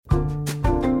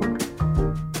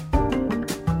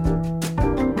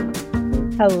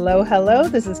Hello, hello.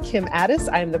 This is Kim Addis.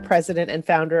 I am the president and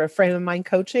founder of Frame of Mind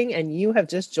Coaching, and you have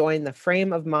just joined the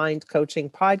Frame of Mind Coaching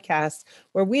podcast,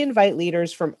 where we invite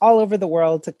leaders from all over the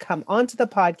world to come onto the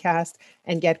podcast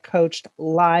and get coached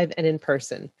live and in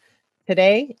person.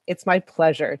 Today, it's my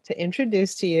pleasure to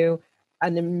introduce to you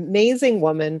an amazing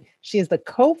woman. She is the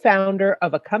co-founder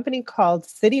of a company called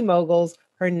City Moguls.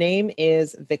 Her name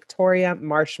is Victoria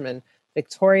Marshman.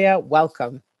 Victoria,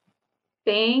 welcome.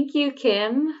 Thank you,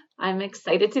 Kim. I'm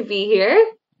excited to be here.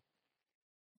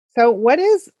 So what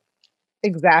is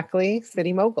exactly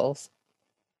City Moguls?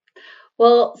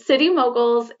 Well, City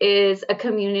Moguls is a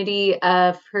community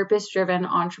of purpose-driven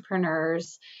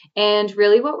entrepreneurs. And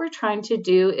really what we're trying to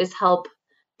do is help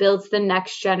build the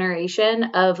next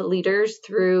generation of leaders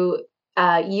through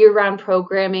year-round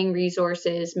programming,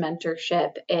 resources,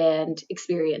 mentorship, and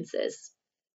experiences.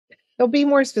 So be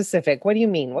more specific. What do you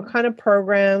mean? What kind of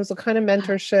programs? What kind of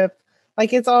mentorship?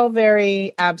 Like, it's all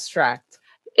very abstract.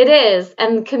 It is,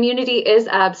 and community is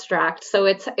abstract, so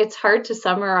it's hard to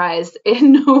summarize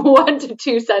in 1 to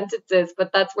 2 sentences,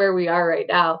 but that's where we are right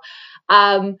now.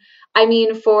 I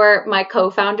mean, for my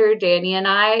co-founder Danny and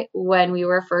I, when we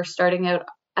were first starting out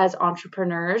as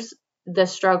entrepreneurs, the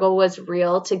struggle was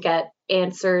real to get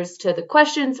answers to the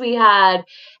questions we had,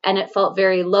 and it felt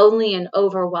very lonely and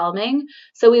overwhelming.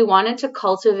 So we wanted to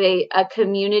cultivate a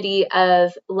community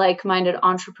of like-minded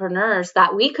entrepreneurs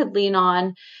that we could lean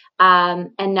on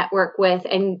and network with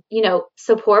and,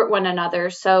 support one another.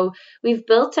 So we've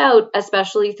built out,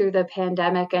 especially through the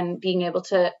pandemic and being able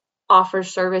to offer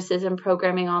services and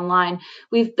programming online,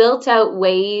 we've built out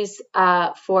ways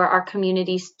for our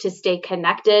communities to stay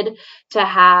connected, to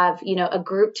have, a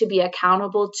group to be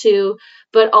accountable to,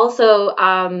 but also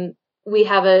we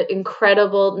have an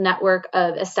incredible network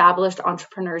of established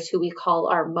entrepreneurs who we call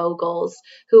our moguls,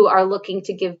 who are looking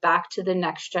to give back to the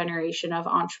next generation of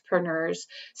entrepreneurs.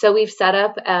 So we've set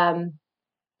up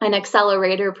an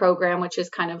accelerator program, which is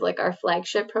kind of like our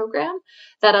flagship program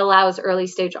that allows early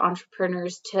stage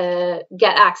entrepreneurs to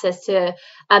get access to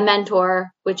a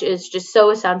mentor, which is just so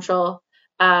essential.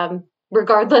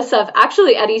 Regardless of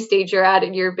actually any stage you're at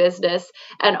in your business.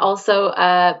 And also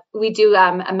we do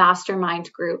a mastermind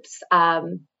groups.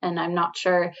 And I'm not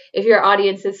sure if your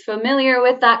audience is familiar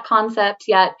with that concept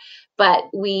yet, but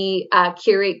we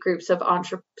curate groups of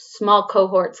small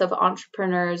cohorts of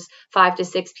entrepreneurs, 5 to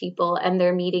 6 people, and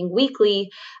they're meeting weekly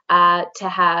to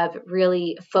have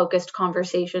really focused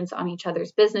conversations on each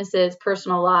other's businesses,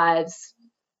 personal lives.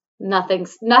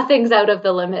 Nothing's out of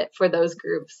the limit for those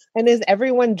groups. And is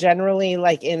everyone generally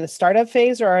like in the startup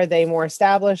phase, or are they more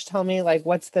established? Tell me, like,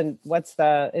 is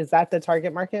that the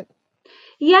target market?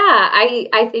 Yeah,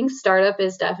 I think startup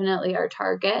is definitely our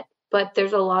target, but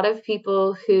there's a lot of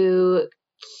people who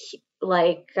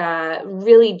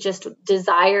really just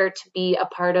desire to be a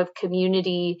part of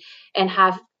community and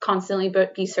have constantly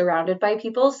be surrounded by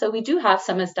people. So we do have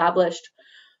some established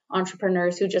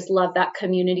entrepreneurs who just love that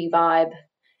community vibe.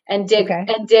 And dig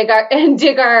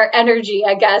our energy,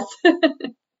 I guess.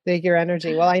 Dig your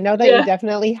energy. Well, I know that you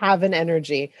definitely have an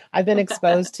energy. I've been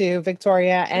exposed to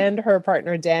Victoria and her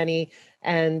partner, Danny,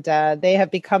 and they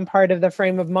have become part of the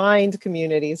Frame of Mind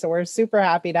community. So we're super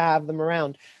happy to have them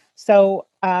around. So,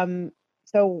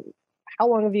 so how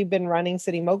long have you been running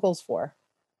City Moguls for?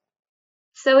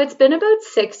 So it's been about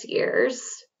 6 years.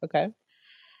 Okay.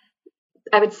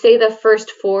 I would say the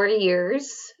first 4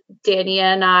 years, Danny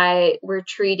and I were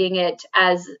treating it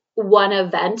as one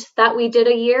event that we did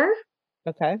a year.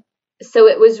 Okay. So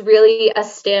it was really a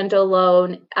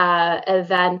standalone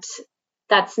event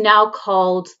that's now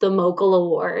called the Mogul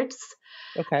Awards.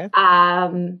 Okay.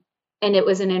 And it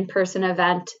was an in-person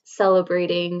event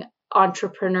celebrating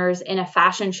entrepreneurs in a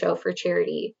fashion show for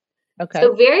charity. Okay.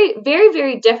 So very, very,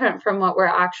 very different from what we're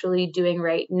actually doing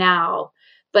right now.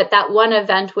 But that one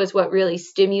event was what really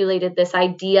stimulated this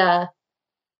idea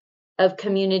of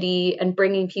community and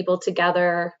bringing people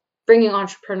together, bringing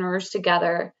entrepreneurs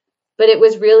together. But it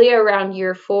was really around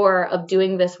year 4 of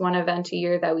doing this one event a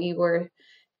year that we were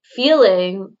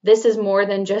feeling this is more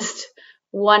than just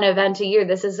one event a year.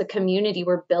 This is a community.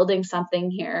 We're building something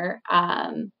here.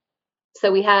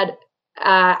 So we had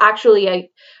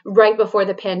right before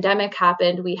the pandemic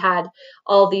happened, we had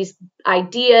all these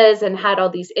ideas and had all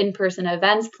these in-person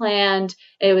events planned.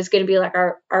 It was going to be like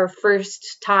our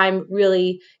first time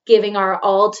really giving our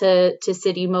all to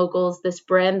City Moguls, this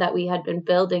brand that we had been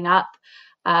building up.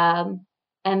 And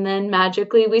then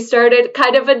magically we started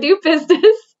kind of a new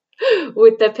business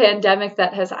with the pandemic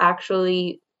that has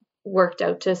actually worked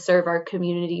out to serve our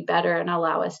community better and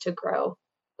allow us to grow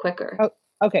quicker.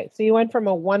 Okay, so you went from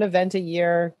a one event a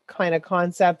year kind of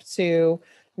concept to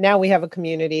now we have a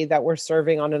community that we're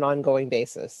serving on an ongoing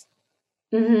basis.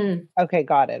 Mm-hmm. Okay,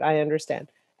 got it. I understand.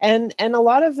 And a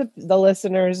lot of the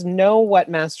listeners know what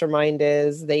mastermind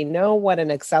is. They know what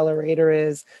an accelerator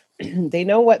is. They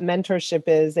know what mentorship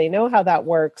is. They know how that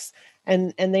works.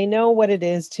 And they know what it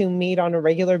is to meet on a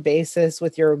regular basis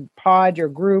with your pod, your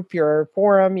group, your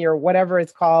forum, your whatever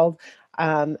it's called,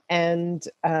 and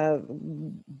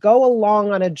go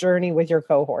along on a journey with your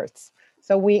cohorts.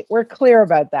 So we're clear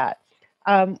about that.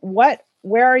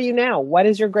 Where are you now? What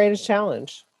is your greatest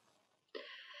challenge?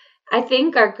 I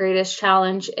think our greatest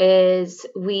challenge is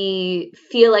we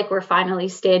feel like we're finally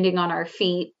standing on our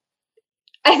feet.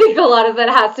 I think a lot of that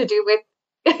has to do with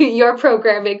your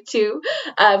programming too,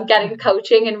 getting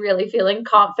coaching and really feeling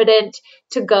confident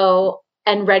to go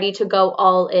and ready to go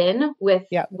all in with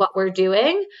Yeah. what we're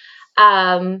doing.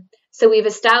 So we've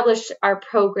established our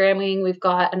programming. We've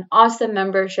got an awesome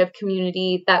membership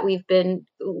community that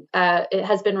it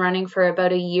has been running for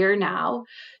about a year now.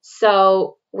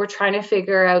 So we're trying to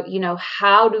figure out,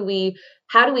 how do we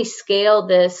scale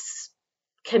this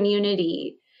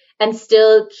community and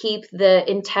still keep the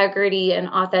integrity and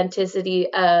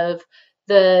authenticity of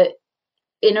the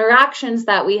interactions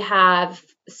that we have.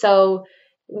 So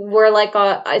we're like,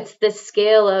 it's this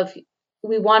scale of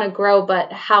we want to grow,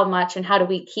 but how much and how do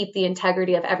we keep the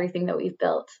integrity of everything that we've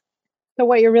built? So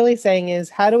what you're really saying is,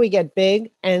 how do we get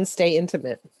big and stay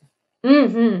intimate?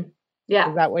 Mm-hmm. Yeah.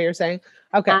 Is that what you're saying?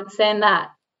 Okay. I'm saying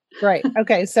that. Right.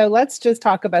 Okay. So let's just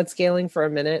talk about scaling for a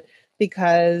minute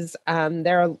because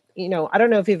there are, I don't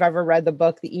know if you've ever read the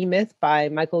book, The E-Myth by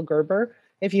Michael Gerber.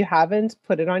 If you haven't,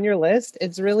 put it on your list.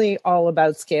 It's really all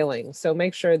about scaling. So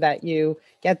make sure that you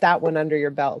get that one under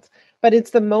your belt. But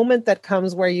it's the moment that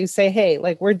comes where you say, hey,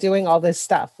 like we're doing all this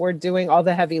stuff. We're doing all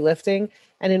the heavy lifting.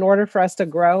 And in order for us to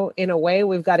grow in a way,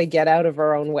 we've got to get out of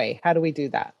our own way. How do we do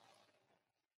that?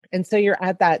 And so you're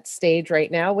at that stage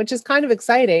right now, which is kind of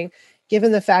exciting,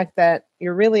 given the fact that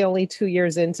you're really only 2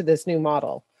 years into this new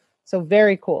model. So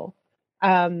very cool.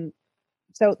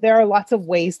 So there are lots of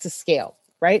ways to scale,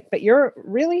 right? But you're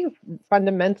really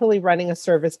fundamentally running a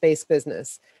service-based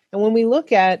business. And when we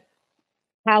look at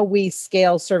how we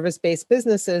scale service-based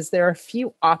businesses, there are a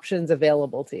few options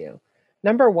available to you.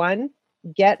 Number one,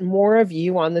 get more of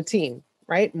you on the team,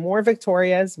 right? More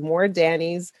Victorias, more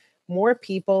Dannys, more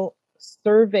people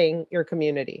serving your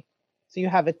community. So you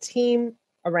have a team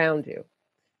around you.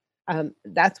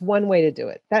 That's one way to do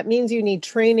it. That means you need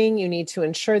training. You need to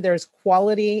ensure there's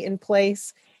quality in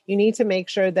place. You need to make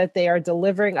sure that they are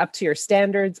delivering up to your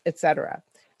standards, etc.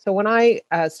 So when I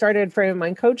started Frame of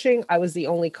Mind Coaching, I was the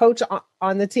only coach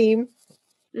on the team.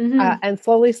 Mm-hmm. And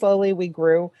slowly, we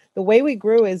grew. The way we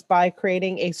grew is by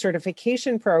creating a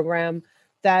certification program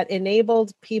that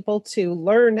enabled people to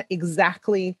learn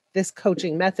exactly this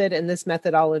coaching method and this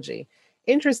methodology.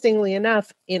 Interestingly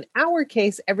enough, in our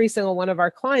case, every single one of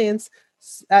our coaches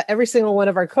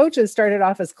started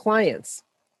off as clients.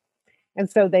 And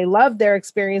so they loved their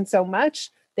experience so much.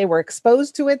 They were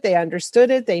exposed to it. They understood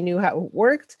it. They knew how it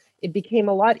worked. It became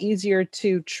a lot easier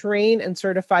to train and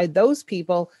certify those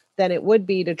people than it would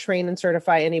be to train and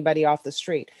certify anybody off the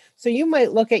street. So you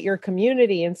might look at your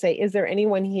community and say, is there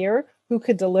anyone here who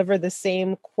could deliver the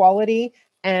same quality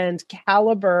and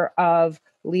caliber of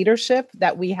leadership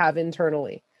that we have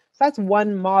internally? So that's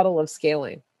one model of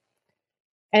scaling.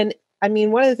 And I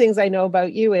mean, one of the things I know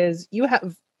about you is you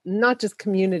have not just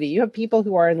community, you have people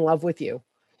who are in love with you.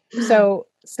 So,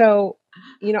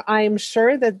 I am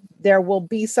sure that there will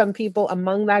be some people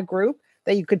among that group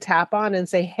that you could tap on and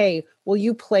say, hey, will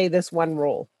you play this one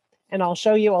role? And I'll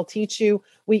show you, I'll teach you.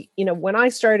 When I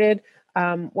started,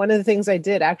 one of the things I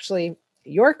did, actually,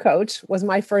 your coach was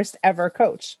my first ever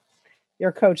coach,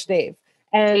 your coach, Dave.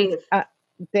 And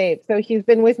Dave, so he's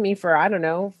been with me for, I don't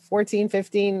know, 14,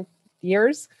 15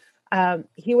 years.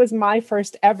 He was my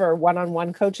first ever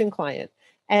one-on-one coaching client.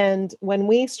 And when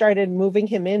we started moving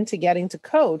him into getting to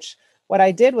coach, what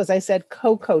I did was I said,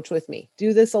 co-coach with me,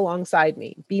 do this alongside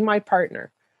me, be my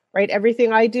partner, right?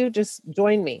 Everything I do, just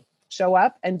join me, show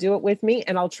up and do it with me,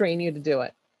 and I'll train you to do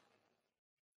it.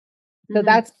 So Mm-hmm.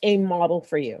 that's a model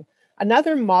for you.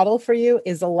 Another model for you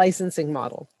is a licensing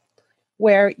model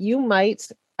where you might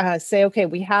say, okay,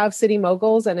 we have City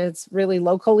Moguls and it's really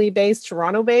locally based,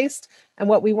 Toronto based. And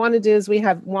what we want to do is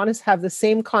want to have the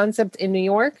same concept in New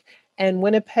York and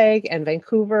Winnipeg and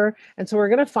Vancouver. And so we're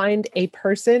going to find a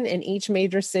person in each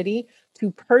major city to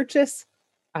purchase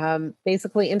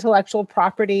basically intellectual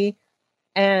property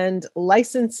and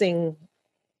licensing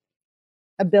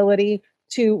ability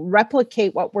to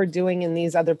replicate what we're doing in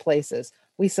these other places.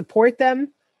 We support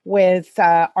them with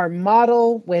our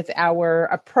model, with our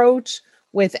approach,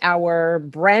 with our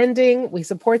branding. We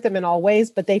support them in all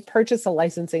ways, but they purchase a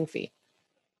licensing fee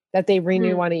that they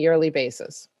renew on a yearly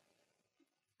basis.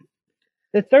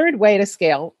 The third way to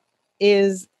scale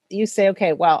is you say,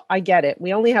 okay, well, I get it.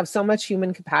 We only have so much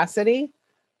human capacity.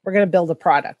 We're going to build a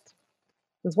product.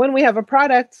 Because when we have a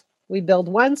product, we build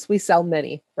once, we sell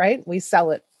many, right? We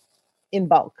sell it in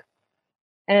bulk.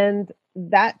 And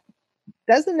that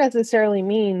doesn't necessarily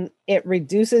mean it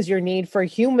reduces your need for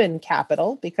human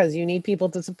capital, because you need people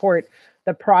to support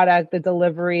the product, the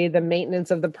delivery, the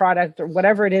maintenance of the product, or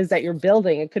whatever it is that you're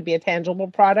building. It could be a tangible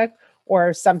product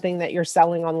or something that you're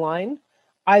selling online,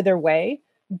 either way.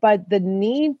 But the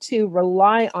need to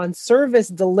rely on service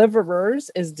deliverers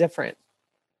is different,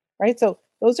 right? So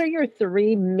those are your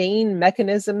three main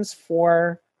mechanisms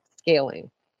for scaling.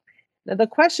 Now, the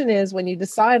question is, when you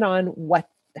decide on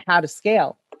how to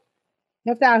scale,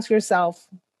 you have to ask yourself,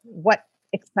 what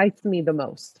excites me the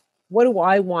most? What do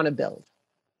I want to build?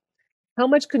 How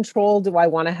much control do I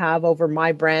want to have over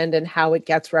my brand and how it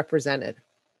gets represented?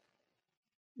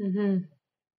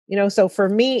 So for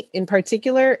me in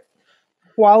particular,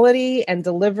 quality and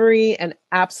delivery and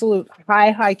absolute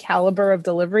high caliber of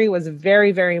delivery was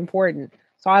very, very important.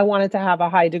 So I wanted to have a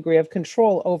high degree of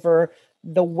control over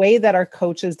the way that our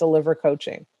coaches deliver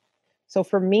coaching. So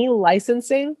for me,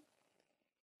 licensing,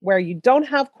 where you don't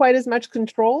have quite as much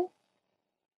control,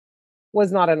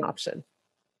 was not an option.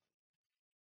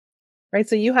 Right?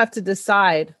 So you have to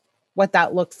decide what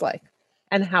that looks like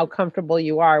and how comfortable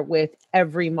you are with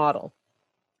every model.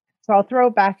 So I'll throw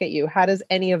it back at you. How does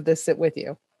any of this sit with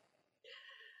you?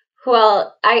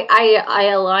 Well, I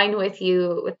align with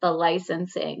you with the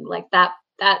licensing. Like that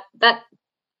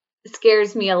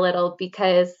scares me a little,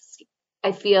 because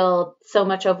I feel so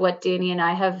much of what Danny and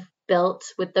I have built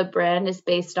with the brand is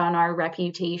based on our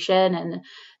reputation and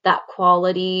that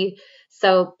quality.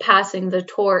 So passing the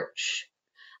torch,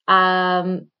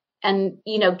 and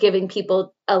giving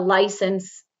people a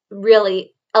license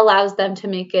really allows them to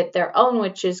make it their own,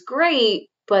 which is great,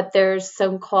 but there's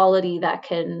some quality that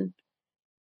can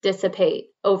dissipate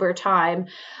over time.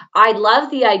 I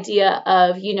love the idea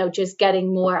of, just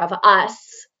getting more of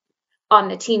us on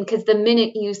the team, because the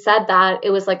minute you said that, it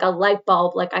was like a light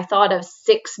bulb. Like, I thought of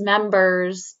 6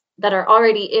 members that are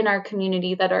already in our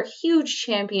community that are huge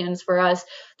champions for us.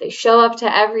 They show up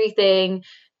to everything.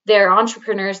 They're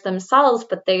entrepreneurs themselves,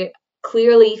 but they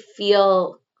clearly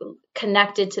feel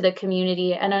connected to the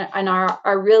community and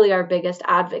are really our biggest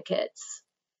advocates.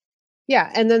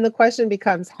 Yeah. And then the question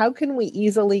becomes, how can we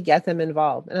easily get them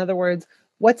involved? In other words,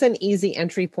 what's an easy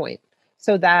entry point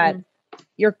so that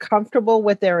you're comfortable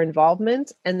with their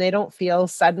involvement and they don't feel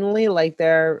suddenly like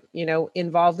they're,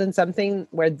 involved in something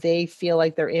where they feel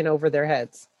like they're in over their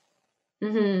heads.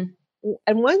 And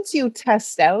once you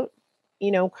test out,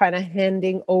 kind of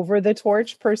handing over the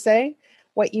torch per se,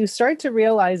 what you start to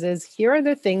realize is, here are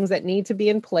the things that need to be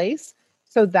in place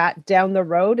so that down the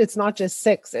road, it's not just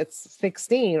 6, it's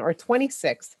 16 or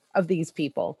 26 of these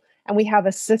people. And we have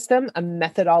a system, a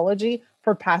methodology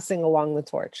for passing along the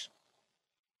torch.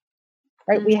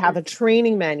 Right? We have a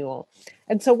training manual.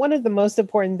 And so one of the most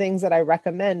important things that I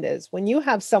recommend is, when you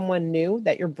have someone new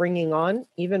that you're bringing on,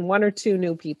 even 1 or 2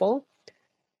 new people,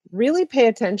 really pay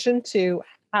attention to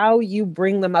how you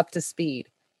bring them up to speed.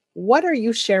 What are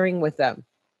you sharing with them?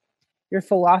 Your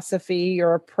philosophy,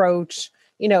 your approach,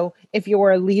 if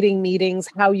you're leading meetings,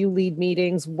 how you lead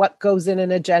meetings, what goes in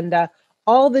an agenda,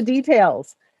 all the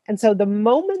details. And so the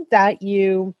moment that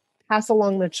you pass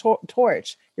along the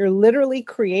torch, you're literally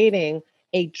creating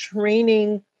a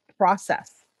training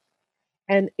process.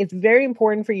 And it's very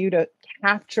important for you to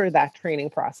capture that training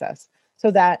process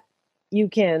so that you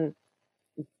can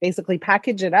basically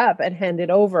package it up and hand it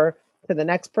over to the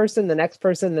next person, the next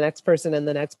person, the next person, and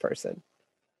the next person.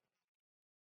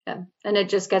 Yeah. And it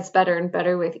just gets better and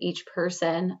better with each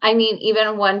person. I mean,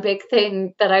 even one big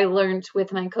thing that I learned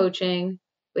with my coaching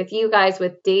with you guys,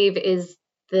 with Dave, is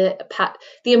the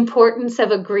importance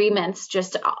of agreements,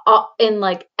 just in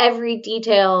like every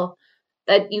detail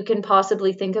that you can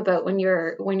possibly think about when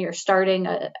you're starting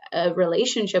a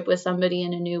relationship with somebody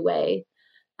in a new way.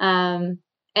 And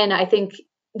I think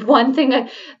one thing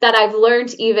that I've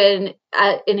learned, even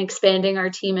in expanding our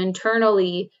team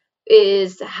internally,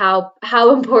 is how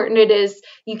important it is.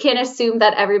 You can't assume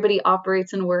that everybody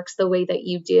operates and works the way that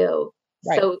you do.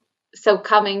 Right. So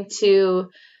coming to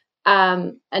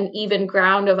an even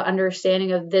ground of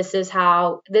understanding of, this is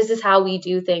how we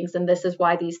do things, and this is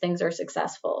why these things are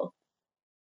successful.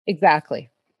 Exactly.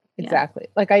 Yeah.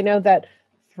 Like, I know that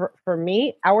for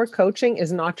me, our coaching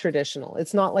is not traditional.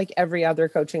 It's not like every other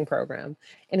coaching program.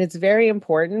 And it's very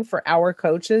important for our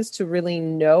coaches to really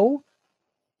know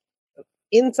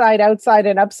inside, outside,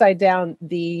 and upside down,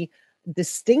 the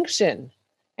distinction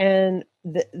and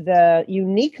the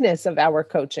uniqueness of our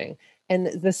coaching. And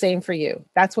the same for you.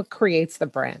 That's what creates the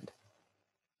brand.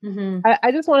 Mm-hmm.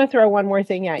 I just want to throw one more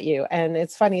thing at you. And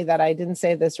it's funny that I didn't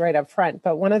say this right up front,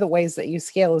 but one of the ways that you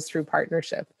scale is through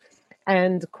partnership.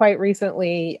 And quite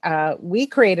recently, we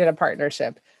created a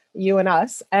partnership, you and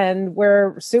us, and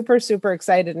we're super, super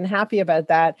excited and happy about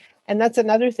that. And that's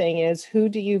another thing is, who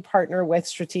do you partner with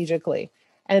strategically?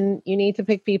 And you need to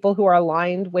pick people who are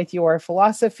aligned with your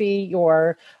philosophy,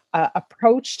 your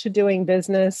approach to doing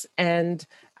business, and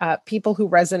people who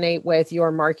resonate with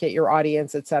your market, your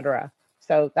audience, et cetera.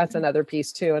 So that's another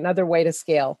piece too, another way to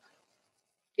scale.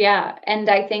 Yeah. And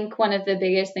I think one of the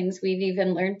biggest things we've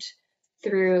even learned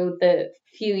through the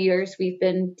few years we've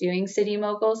been doing City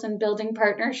Moguls and building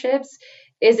partnerships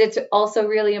is it's also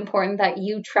really important that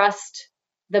you trust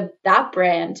that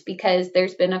brand, because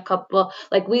there's been a couple,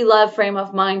 like, we love Frame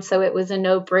of Mind, so it was a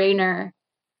no-brainer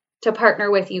to partner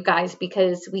with you guys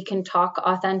because we can talk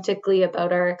authentically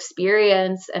about our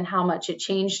experience and how much it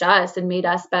changed us and made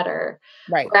us better.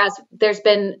 Right. Whereas there's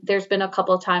been a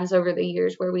couple of times over the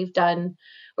years where we've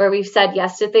said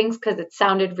yes to things because it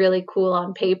sounded really cool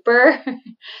on paper.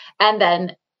 And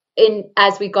then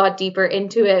as we got deeper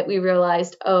into it, we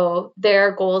realized, oh,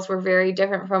 their goals were very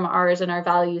different from ours and our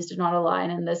values did not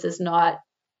align. And this is not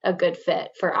a good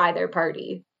fit for either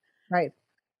party. Right.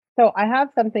 So I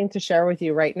have something to share with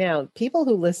you right now. People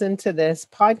who listen to this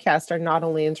podcast are not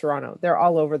only in Toronto, they're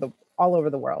all over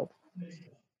the world.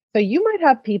 So you might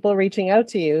have people reaching out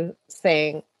to you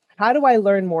saying, how do I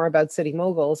learn more about City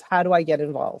Moguls? How do I get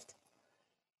involved?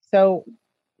 So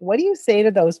what do you say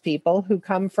to those people who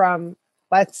come from,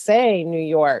 let's say, New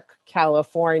York,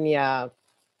 California,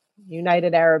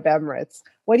 United Arab Emirates?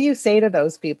 What do you say to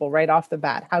those people right off the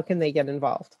bat? How can they get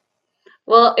involved?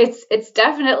 Well, it's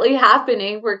definitely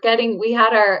happening. We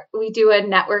do a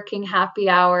networking happy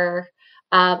hour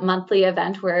monthly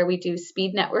event where we do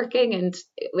speed networking, and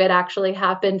it actually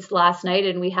happened last night,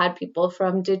 and we had people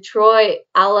from Detroit,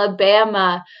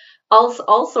 Alabama,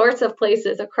 all sorts of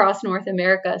places across North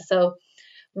America. So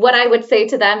what I would say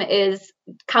to them is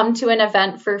come to an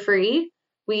event for free.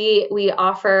 We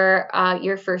offer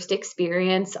your first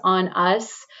experience on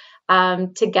us.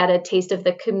 To get a taste of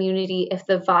the community if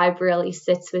the vibe really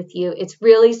sits with you. It's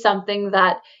really something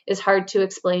that is hard to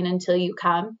explain until you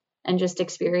come and just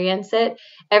experience it.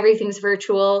 Everything's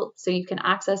virtual, so you can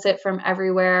access it from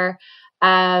everywhere.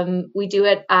 We do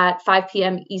it at 5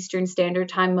 p.m. Eastern Standard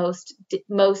Time,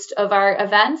 most of our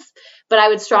events, but I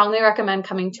would strongly recommend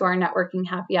coming to our networking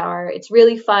happy hour. It's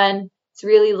really fun. It's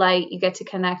really light. You get to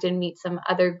connect and meet some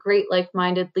other great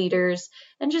like-minded leaders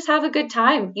and just have a good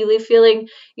time. You leave feeling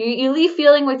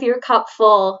with your cup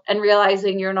full and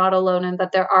realizing you're not alone and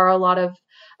that there are a lot of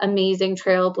amazing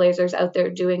trailblazers out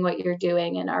there doing what you're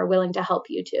doing and are willing to help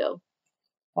you too.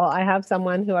 Well, I have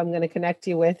someone who I'm going to connect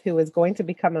you with who is going to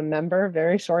become a member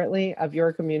very shortly of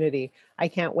your community. I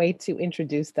can't wait to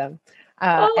introduce them.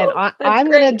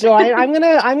 I'm going to join. I'm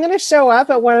going to show up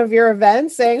at one of your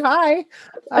events saying hi.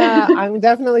 I'm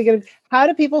definitely going to. How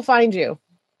do people find you?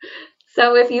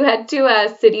 So if you head to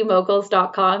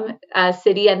citymoguls.com,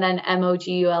 city and then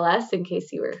MOGULS, in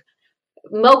case you were.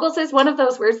 Moguls is one of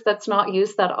those words that's not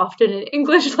used that often in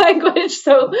English language.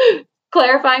 So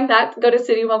clarifying that, go to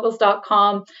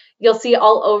citymoguls.com. You'll see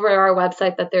all over our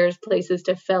website that there's places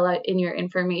to fill out in your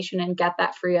information and get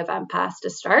that free event pass to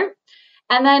start.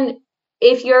 And then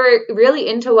if you're really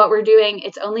into what we're doing,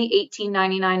 it's only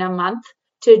 $18.99 a month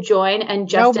to join and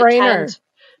just attend.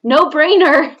 No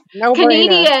brainer.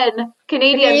 Canadian.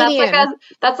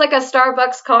 That's like a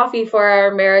Starbucks coffee for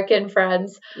our American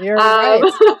friends. You're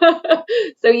right.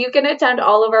 So you can attend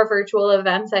all of our virtual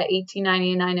events at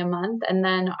 $18.99 a month, and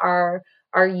then our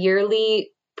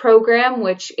yearly program,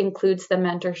 which includes the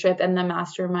mentorship and the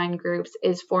mastermind groups,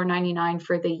 is $4.99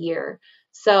 for the year.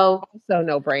 So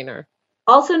no brainer.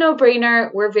 Also no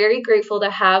brainer. We're very grateful to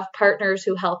have partners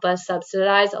who help us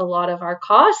subsidize a lot of our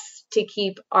costs to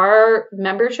keep our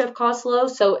membership costs low,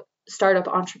 so startup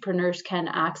entrepreneurs can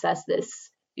access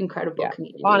this incredible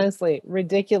community. Honestly,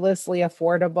 ridiculously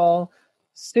affordable,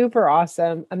 super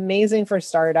awesome, amazing for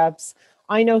startups.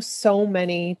 I know so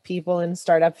many people in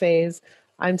startup phase.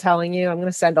 I'm telling you, I'm going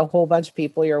to send a whole bunch of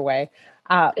people your way.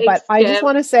 But I just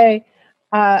want to say,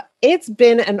 it's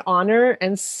been an honor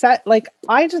and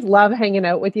I just love hanging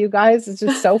out with you guys. It's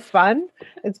just so fun.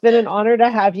 It's been an honor to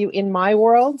have you in my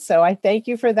world. So I thank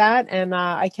you for that. And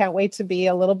I can't wait to be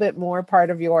a little bit more part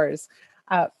of yours.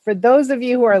 For those of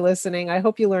you who are listening, I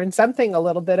hope you learned something a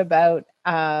little bit about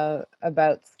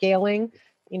scaling,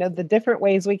 the different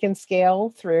ways we can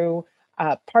scale through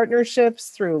partnerships,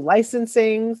 through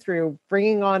licensing, through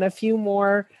bringing on a few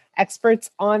more experts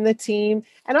on the team,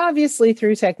 and obviously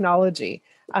through technology.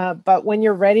 But when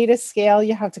you're ready to scale,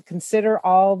 you have to consider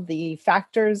all the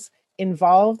factors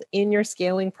involved in your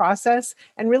scaling process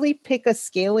and really pick a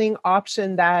scaling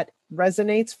option that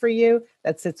resonates for you,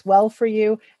 that sits well for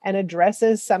you, and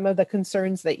addresses some of the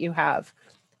concerns that you have.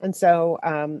 And so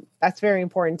that's very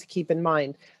important to keep in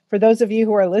mind. For those of you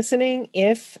who are listening,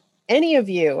 if any of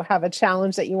you have a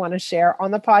challenge that you want to share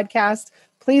on the podcast,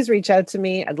 please reach out to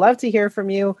me. I'd love to hear from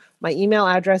you. My email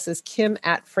address is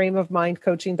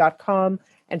kim@frameofmindcoaching.com.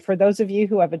 And for those of you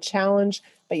who have a challenge,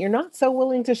 but you're not so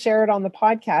willing to share it on the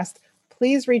podcast,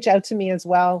 please reach out to me as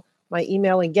well. My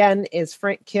email again is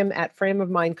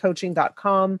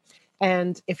kim@frameofmindcoaching.com.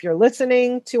 And if you're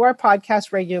listening to our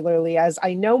podcast regularly, as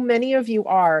I know many of you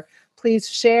are, please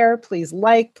share, please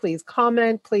like, please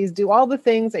comment, please do all the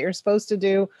things that you're supposed to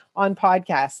do on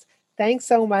podcasts. Thanks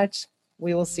so much.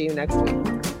 We will see you next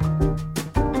week.